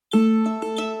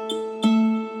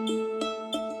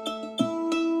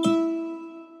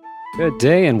Good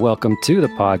day and welcome to the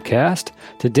podcast.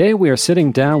 Today we are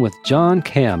sitting down with John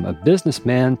Kam, a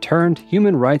businessman turned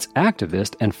human rights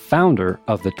activist and founder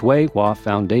of the Tuihua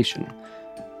Foundation.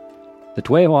 The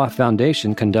Tuihua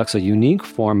Foundation conducts a unique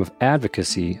form of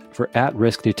advocacy for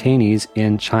at-risk detainees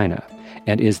in China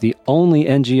and is the only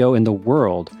NGO in the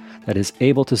world that is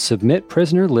able to submit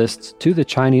prisoner lists to the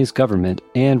Chinese government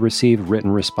and receive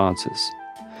written responses.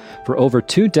 For over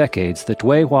 2 decades, the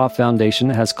Tuihua Foundation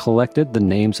has collected the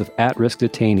names of at-risk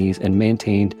detainees and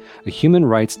maintained a human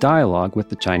rights dialogue with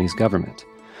the Chinese government.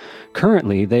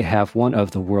 Currently, they have one of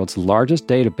the world's largest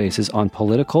databases on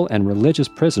political and religious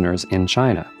prisoners in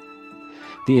China.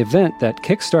 The event that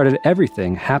kick-started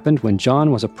everything happened when John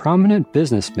was a prominent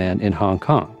businessman in Hong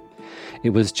Kong. It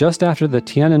was just after the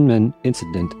Tiananmen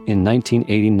incident in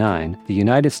 1989, the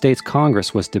United States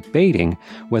Congress was debating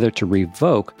whether to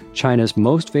revoke China's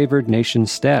most favored nation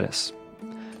status.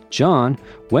 John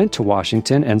went to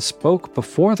Washington and spoke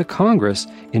before the Congress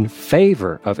in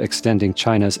favor of extending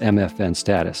China's MFN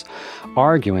status,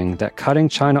 arguing that cutting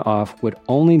China off would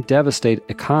only devastate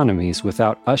economies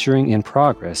without ushering in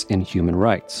progress in human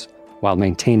rights, while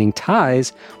maintaining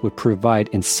ties would provide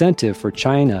incentive for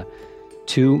China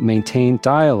to maintain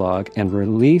dialogue and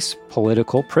release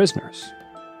political prisoners.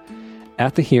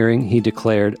 At the hearing, he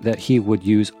declared that he would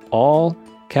use all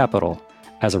capital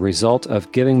as a result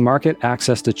of giving market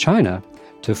access to China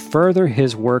to further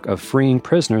his work of freeing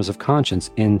prisoners of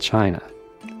conscience in China.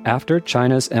 After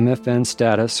China's MFN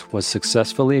status was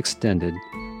successfully extended,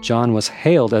 John was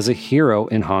hailed as a hero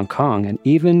in Hong Kong and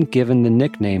even given the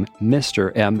nickname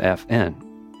Mr. MFN.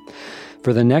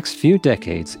 For the next few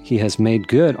decades, he has made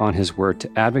good on his word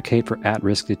to advocate for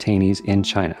at-risk detainees in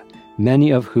China, many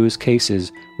of whose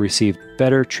cases received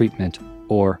better treatment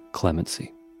or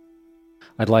clemency.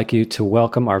 I'd like you to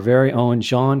welcome our very own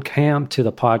John Kam to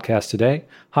the podcast today.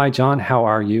 Hi, John. How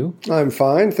are you? I'm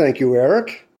fine. Thank you,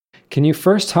 Eric. Can you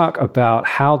first talk about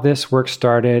how this work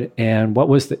started and what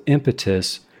was the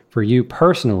impetus for you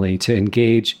personally to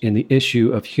engage in the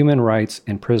issue of human rights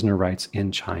and prisoner rights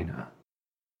in China?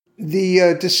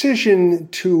 The decision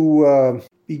to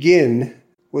begin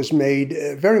was made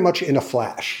very much in a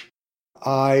flash.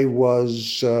 I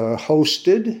was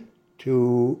hosted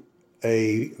to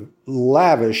a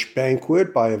lavish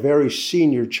banquet by a very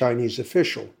senior Chinese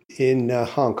official in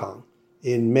Hong Kong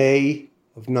in May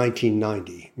of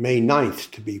 1990, May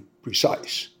 9th to be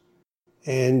precise.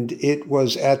 And it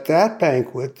was at that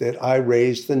banquet that I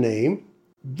raised the name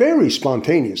very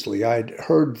spontaneously. I'd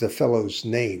heard the fellow's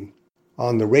name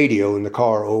on the radio in the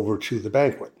car over to the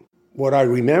banquet. What I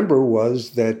remember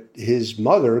was that his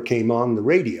mother came on the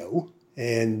radio,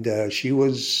 and she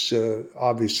was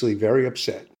obviously very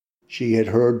upset. She had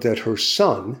heard that her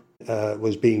son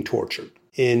was being tortured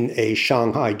in a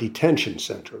Shanghai detention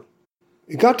center.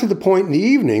 It got to the point in the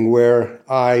evening where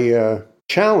I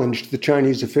challenged the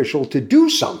Chinese official to do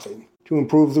something to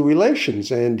improve the relations,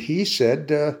 and he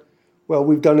said, well,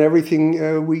 we've done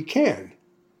everything we can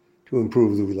to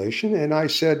improve the relation. And I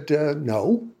said,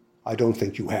 no, I don't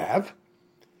think you have.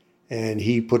 And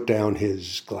he put down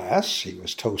his glass. He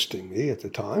was toasting me at the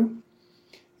time.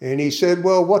 And he said,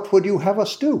 well, what would you have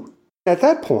us do? At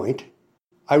that point,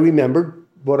 I remembered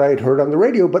what I had heard on the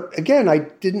radio, but again, I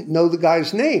didn't know the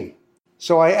guy's name.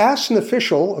 So I asked an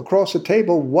official across the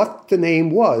table what the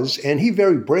name was, and he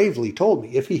very bravely told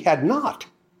me. If he had not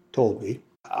told me,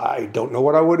 I don't know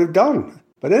what I would have done.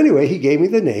 But anyway, he gave me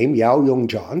the name, Yao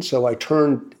Yongzhan, so I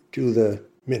turned to the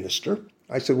minister.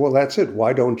 I said, well, that's it.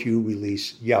 Why don't you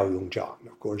release Yao Yongzhan?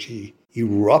 Of course, he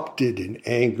erupted in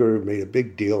anger, made a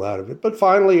big deal out of it. But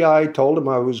finally, I told him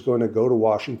I was going to go to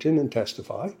Washington and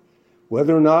testify,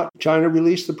 whether or not China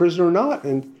released the prisoner or not.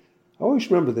 And I always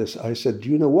remember this. I said, do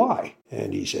you know why?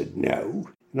 And he said, no.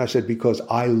 And I said, because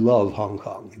I love Hong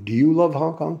Kong. Do you love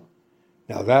Hong Kong?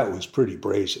 Now, that was pretty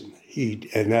brazen.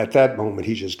 And at that moment,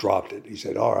 he just dropped it. He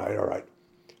said, all right,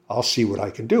 I'll see what I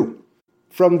can do.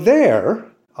 From there,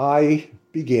 I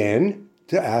began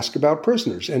to ask about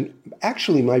prisoners. And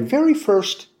actually, my very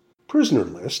first prisoner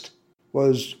list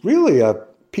was really a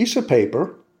piece of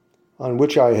paper on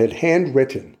which I had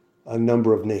handwritten a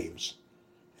number of names.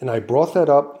 And I brought that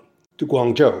up to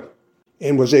Guangzhou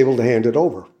and was able to hand it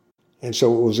over. And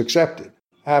so it was accepted.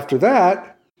 After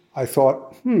that, I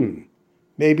thought,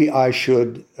 maybe I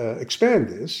should expand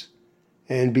this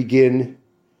and begin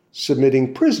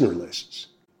submitting prisoner lists,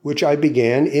 which I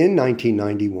began in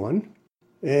 1991.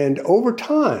 And over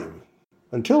time,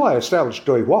 until I established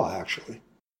Tuihua, actually,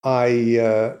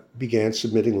 I began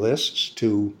submitting lists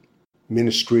to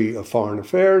Ministry of Foreign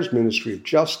Affairs, Ministry of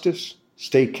Justice,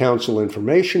 State Council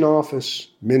Information Office,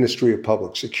 Ministry of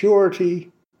Public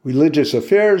Security, Religious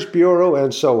Affairs Bureau,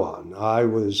 and so on. I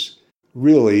was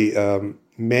really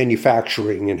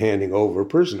manufacturing and handing over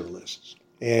prisoner lists.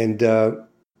 And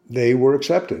they were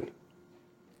accepted.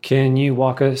 Can you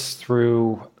walk us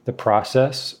through the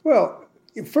process? Well,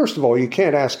 first of all, you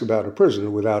can't ask about a prisoner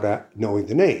without knowing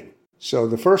the name. So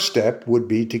the first step would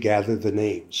be to gather the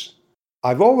names.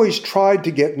 I've always tried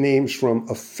to get names from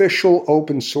official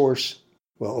open sources,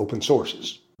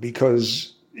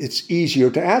 because it's easier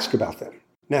to ask about them.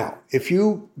 Now, if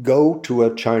you go to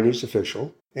a Chinese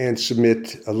official and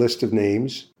submit a list of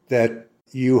names that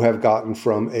you have gotten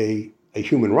from a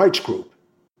human rights group,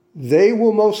 they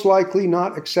will most likely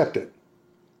not accept it.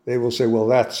 They will say, well,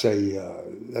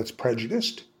 that's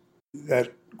prejudiced.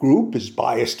 That group is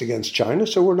biased against China,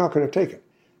 so we're not going to take it.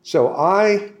 So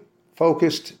I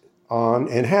focused on,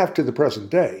 and have to the present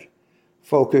day,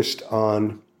 focused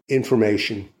on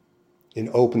information in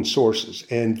open sources.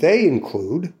 And they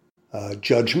include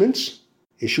judgments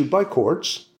issued by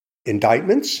courts,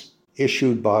 indictments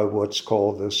issued by what's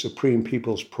called the Supreme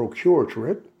People's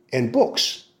Procuratorate, and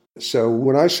books. So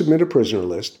when I submit a prisoner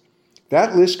list,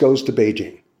 that list goes to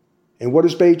Beijing. And what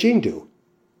does Beijing do?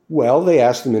 Well, they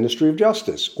ask the Ministry of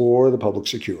Justice or the Public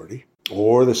Security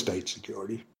or the State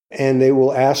Security, and they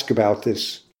will ask about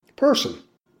this person.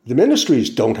 The ministries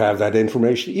don't have that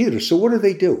information either, so what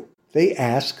do? They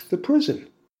ask the prison.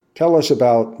 Tell us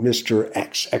about Mr.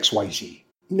 X, XYZ.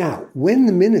 Now, when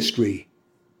the ministry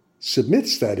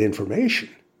submits that information,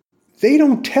 they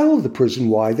don't tell the prison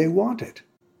why they want it.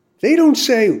 They don't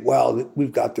say, well,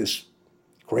 we've got this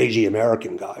crazy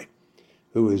American guy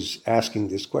who is asking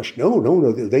this question.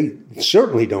 No, they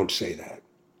certainly don't say that.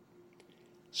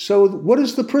 So what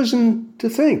is the prison to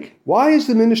think? Why is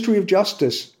the Ministry of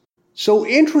Justice so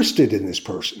interested in this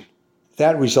person?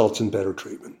 That results in better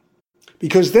treatment.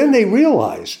 Because then they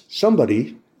realize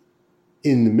somebody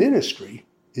in the ministry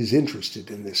is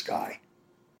interested in this guy.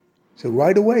 So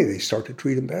right away they start to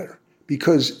treat him better.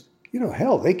 Because,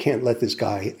 they can't let this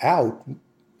guy out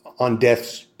on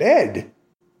death's bed.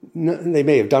 They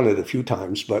may have done it a few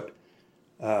times, but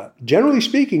generally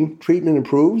speaking, treatment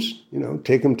improves.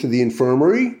 Take him to the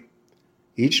infirmary.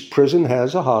 Each prison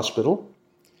has a hospital.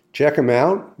 Check him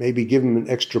out, maybe give him an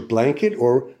extra blanket,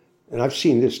 and I've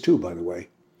seen this too, by the way,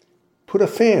 put a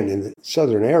fan in the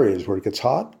southern areas where it gets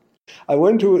hot. I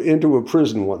went into a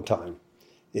prison one time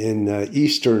in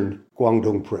eastern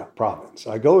Guangdong province.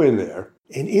 I go in there,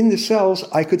 and in the cells,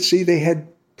 I could see they had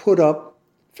put up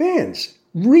fans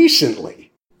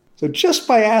recently. So just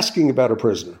by asking about a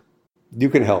prisoner, you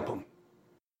can help them.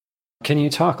 Can you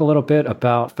talk a little bit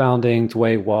about founding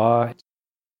Dui-Hua?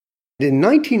 In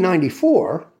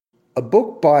 1994, a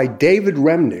book by David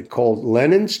Remnick called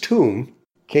Lenin's Tomb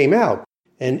came out.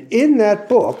 And in that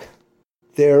book,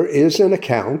 there is an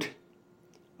account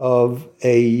of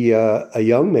a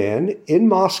young man in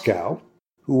Moscow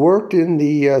who worked in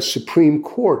the Supreme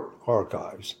Court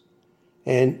archives.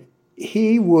 And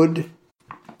he would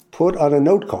put on a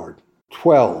note card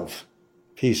 12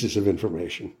 pieces of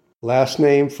information. Last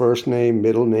name, first name,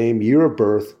 middle name, year of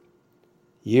birth,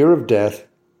 year of death,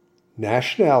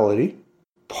 nationality,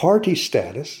 party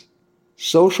status,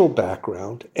 social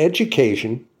background,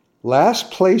 education,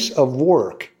 last place of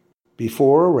work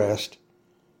before arrest,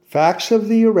 facts of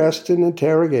the arrest and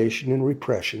interrogation and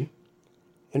repression,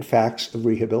 and facts of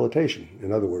rehabilitation.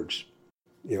 In other words,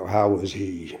 how was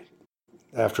he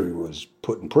after he was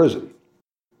put in prison?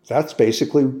 That's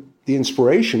basically the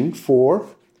inspiration for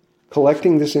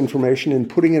collecting this information and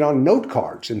putting it on note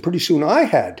cards. And pretty soon I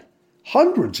had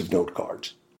hundreds of note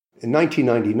cards. In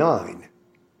 1999,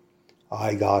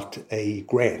 I got a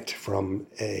grant from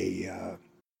an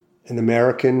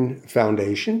American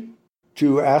foundation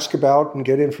to ask about and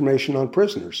get information on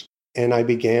prisoners. And I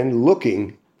began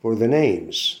looking for the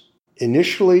names,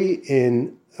 initially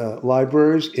in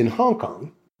libraries in Hong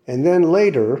Kong, and then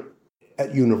later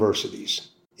at universities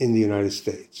in the United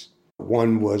States.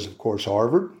 One was, of course,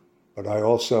 Harvard, but I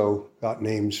also got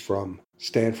names from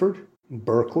Stanford,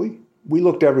 Berkeley. We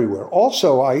looked everywhere.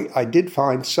 Also, I did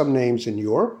find some names in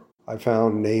Europe. I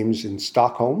found names in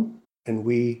Stockholm, and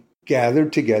we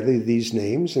gathered together these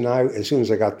names, and as soon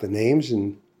as I got the names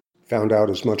and found out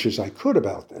as much as I could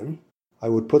about them, I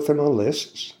would put them on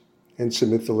lists and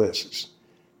submit the lists.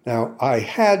 Now, I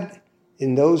had,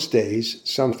 in those days,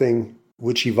 something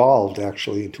which evolved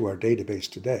actually into our database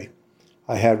today.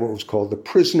 I had what was called the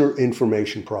Prisoner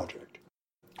Information Project.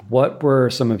 What were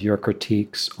some of your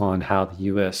critiques on how the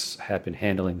U.S. had been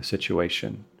handling the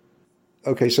situation?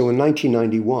 Okay, so in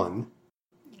 1991,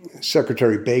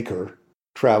 Secretary Baker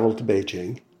traveled to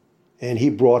Beijing, and he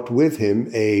brought with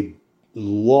him a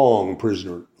long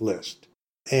prisoner list.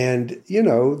 And, they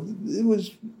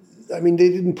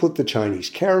didn't put the Chinese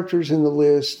characters in the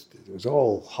list. It was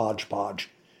all hodgepodge.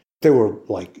 There were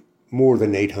like more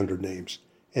than 800 names.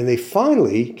 And they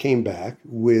finally came back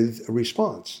with a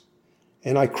response.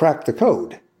 And I cracked the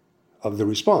code of the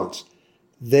response.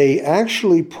 They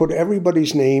actually put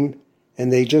everybody's name and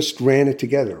they just ran it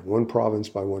together, one province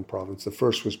by one province. The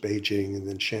first was Beijing, and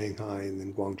then Shanghai, and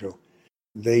then Guangzhou.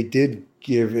 They did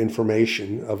give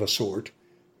information of a sort,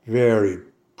 very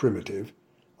primitive,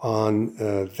 on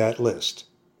that list.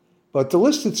 But the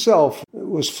list itself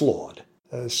was flawed.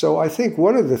 So I think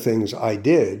one of the things I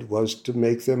did was to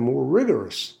make them more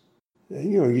rigorous.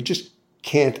 You just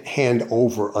can't hand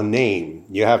over a name.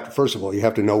 First of all, you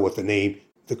have to know what the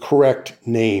correct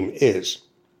name is.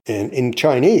 And in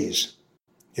Chinese,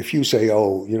 if you say,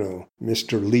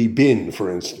 Mr. Li Bin, for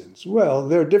instance, well,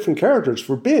 there are different characters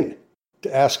for Bin.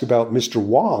 To ask about Mr.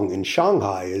 Wang in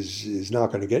Shanghai is not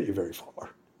going to get you very far.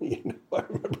 I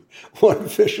remember one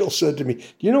official said to me, "Do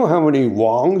you know how many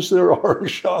Wangs there are in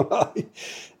Shanghai?"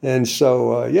 And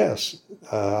so, yes,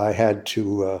 I had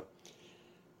to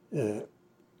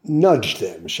nudge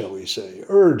them, shall we say,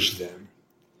 urge them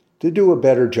to do a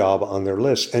better job on their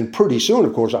lists. And pretty soon,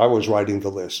 of course, I was writing the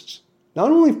lists.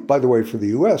 Not only, by the way, for the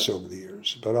U.S. over the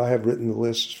years, but I have written the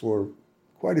lists for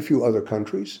quite a few other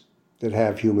countries that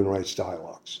have human rights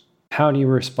dialogues. How do you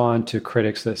respond to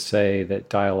critics that say that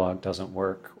dialogue doesn't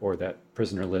work or that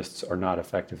prisoner lists are not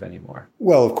effective anymore?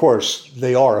 Well, of course,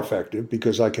 they are effective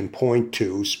because I can point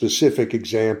to specific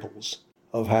examples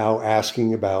of how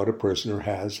asking about a prisoner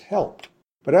has helped.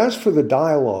 But as for the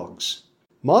dialogues,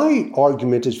 my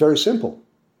argument is very simple.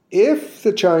 If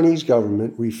the Chinese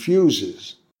government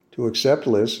refuses to accept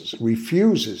lists,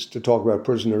 refuses to talk about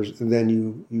prisoners,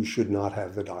 then you should not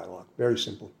have the dialogue. Very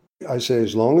simple. I say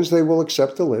as long as they will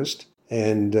accept the list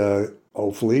and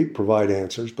hopefully provide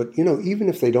answers. But, even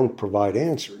if they don't provide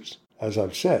answers, as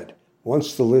I've said,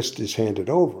 once the list is handed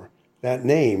over, that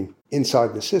name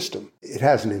inside the system, it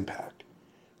has an impact.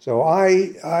 So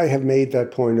I have made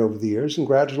that point over the years, and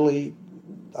gradually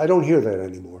I don't hear that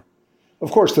anymore.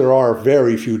 Of course, there are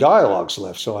very few dialogues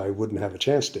left, so I wouldn't have a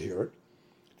chance to hear it.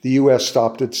 The U.S.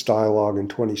 stopped its dialogue in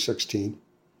 2016.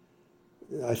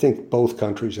 I think both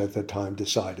countries at that time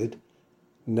decided.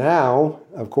 Now,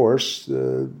 of course,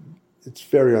 it's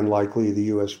very unlikely the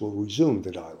U.S. will resume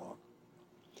the dialogue.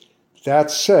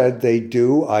 That said, they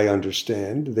do, I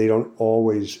understand, they don't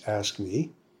always ask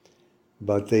me,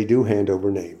 but they do hand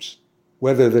over names.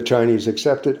 Whether the Chinese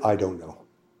accept it, I don't know.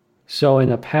 So in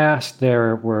the past,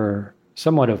 there were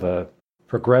somewhat of a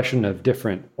progression of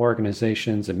different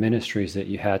organizations and ministries that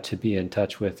you had to be in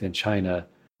touch with in China.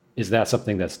 Is that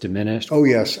something that's diminished? Oh,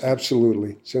 yes,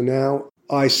 absolutely. So now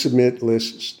I submit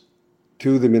lists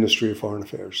to the Ministry of Foreign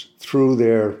Affairs through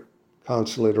their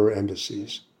consulate or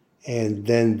embassies, and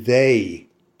then they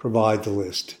provide the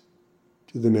list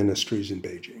to the ministries in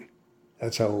Beijing.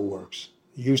 That's how it works.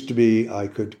 It used to be I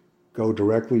could go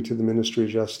directly to the Ministry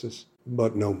of Justice,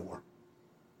 but no more.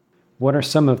 What are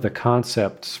some of the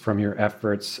concepts from your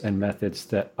efforts and methods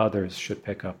that others should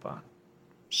pick up on?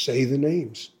 Say the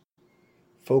names.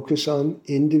 Focus on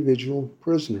individual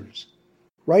prisoners.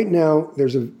 Right now,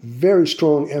 there's a very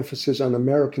strong emphasis on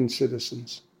American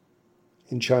citizens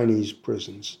in Chinese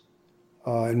prisons.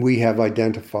 And we have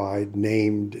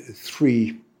named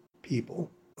 3 people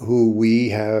who we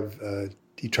have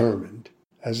determined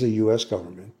as a U.S.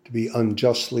 government to be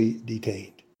unjustly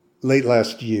detained. Late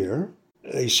last year,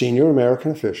 a senior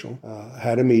American official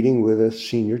had a meeting with a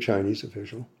senior Chinese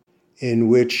official in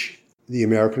which the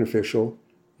American official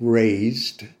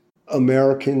raised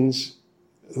Americans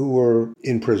who were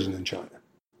in prison in China.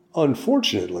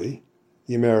 Unfortunately,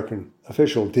 the American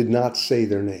official did not say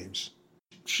their names.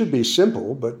 It should be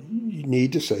simple, but you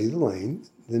need to say the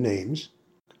names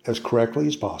as correctly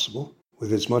as possible,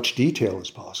 with as much detail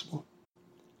as possible.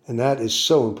 And that is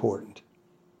so important.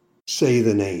 Say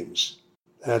the names.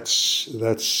 That's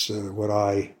what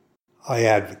I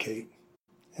advocate.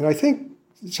 And I think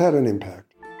it's had an impact.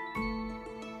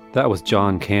 That was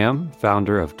John Kam,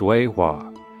 founder of Duihua.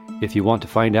 If you want to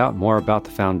find out more about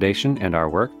the foundation and our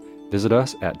work, visit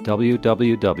us at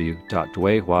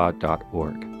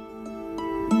www.duihua.org.